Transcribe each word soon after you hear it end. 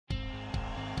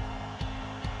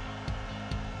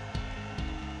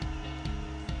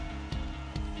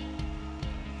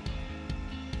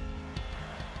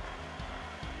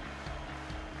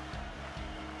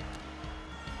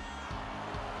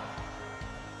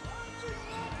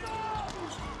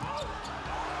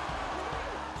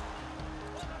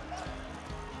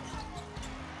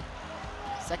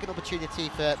Second opportunity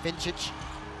for Vincic.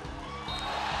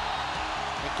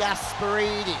 And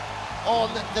Gasparini on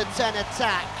the 10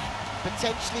 attack.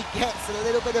 Potentially gets a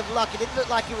little bit of luck. It didn't look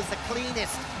like it was the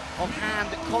cleanest of hand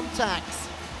contacts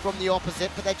from the opposite,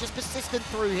 but they're just persistent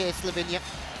through here, Slovenia.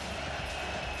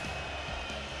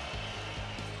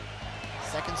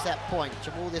 Second set point.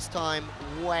 Jamal this time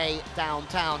way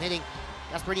downtown, hitting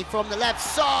Gasparini from the left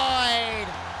side.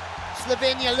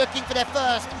 Slovenia looking for their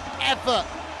first ever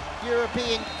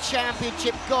European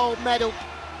Championship gold medal.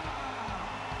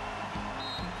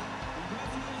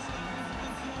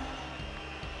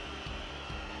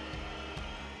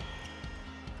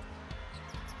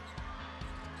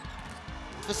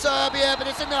 For Serbia, but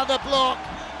it's another block.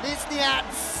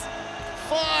 Lisniats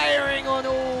firing on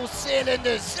all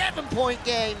cylinders. 7-point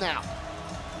game now.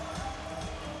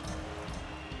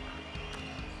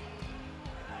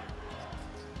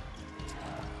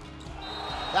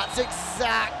 That's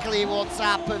exactly what's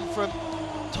happened from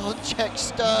Doncic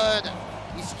Stern.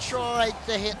 He's tried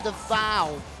to hit the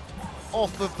valve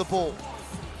off of the ball.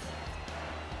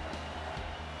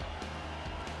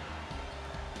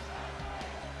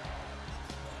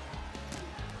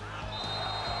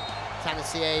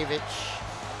 Tanasiewicz,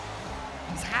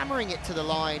 he's hammering it to the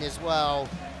line as well.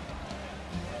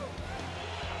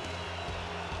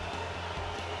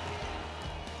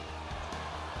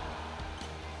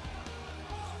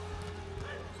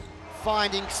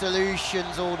 Finding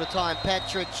solutions all the time.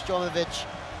 Petric, Jonovic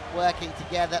working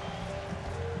together.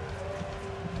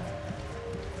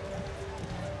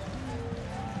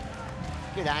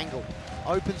 Good angle.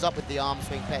 Opens up with the arm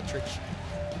swing, Petric.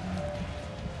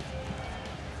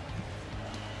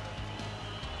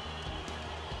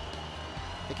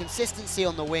 The consistency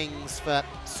on the wings for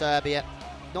Serbia,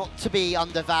 not to be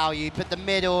undervalued, but the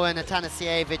middle and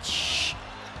Atanasievich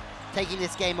taking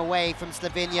this game away from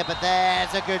Slovenia, but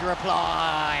there's a good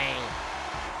reply.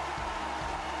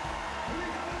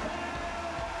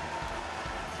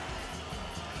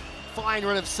 Fine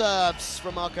run of serves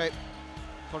from Marko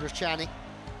Podrščany.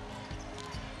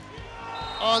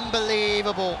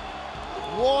 Unbelievable.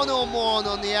 One-on-one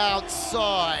on the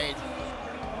outside.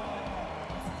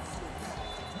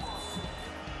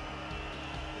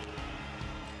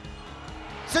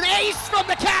 It's an ace from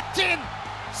the captain.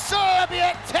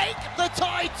 Serbia take the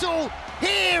title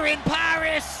here in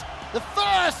Paris. The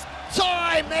first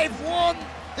time they've won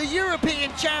the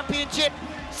European Championship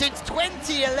since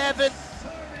 2011.